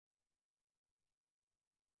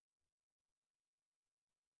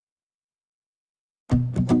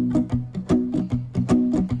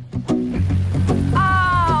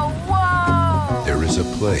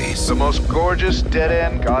a place The most gorgeous dead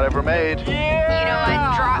end God ever made. You know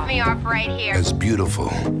what? Drop me off right here. as beautiful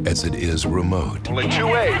as it is remote. Only two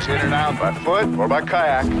ways, in and out, by foot or by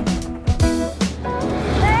kayak.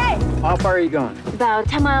 Hey! How far are you going? About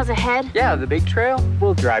 10 miles ahead. Yeah, the big trail.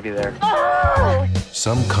 We'll drive you there. Oh!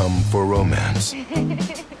 Some come for romance.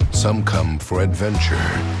 Some come for adventure.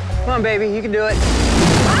 Come on, baby, you can do it.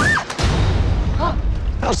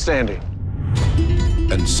 Outstanding.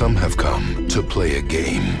 And some have come to play a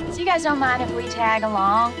game. So you guys don't mind if we tag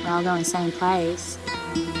along? We're all going the same place.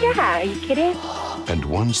 Yeah, are you kidding? And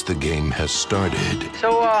once the game has started,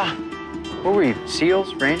 So, what were you,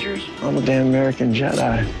 SEALs, Rangers? I'm a damn American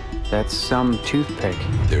Jedi. That's some toothpick.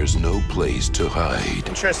 there's no place to hide.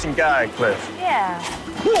 Interesting guy, Cliff. Yeah.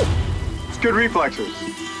 It's good reflexes.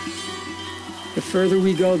 The further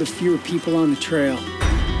we go, the fewer people on the trail.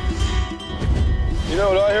 You know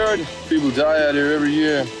what I heard? People die out here every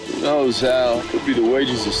year. Who knows how? Could be the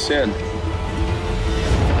wages of sin.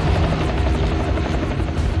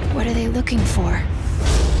 What are they looking for?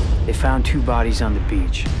 They found 2 bodies on the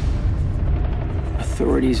beach.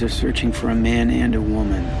 Authorities are searching for a man and a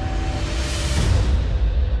woman.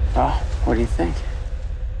 Oh, what do you think?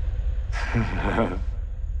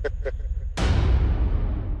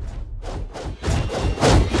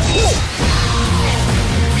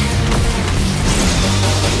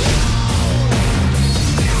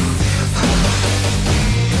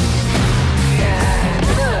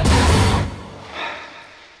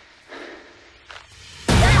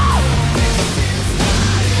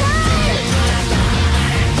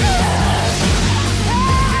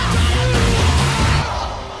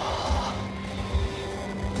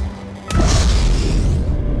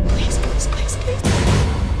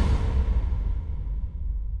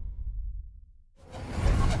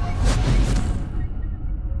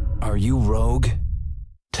 Are you rogue?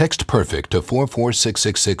 Text PERFECT to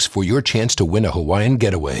 44666 for your chance to win a Hawaiian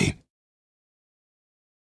getaway.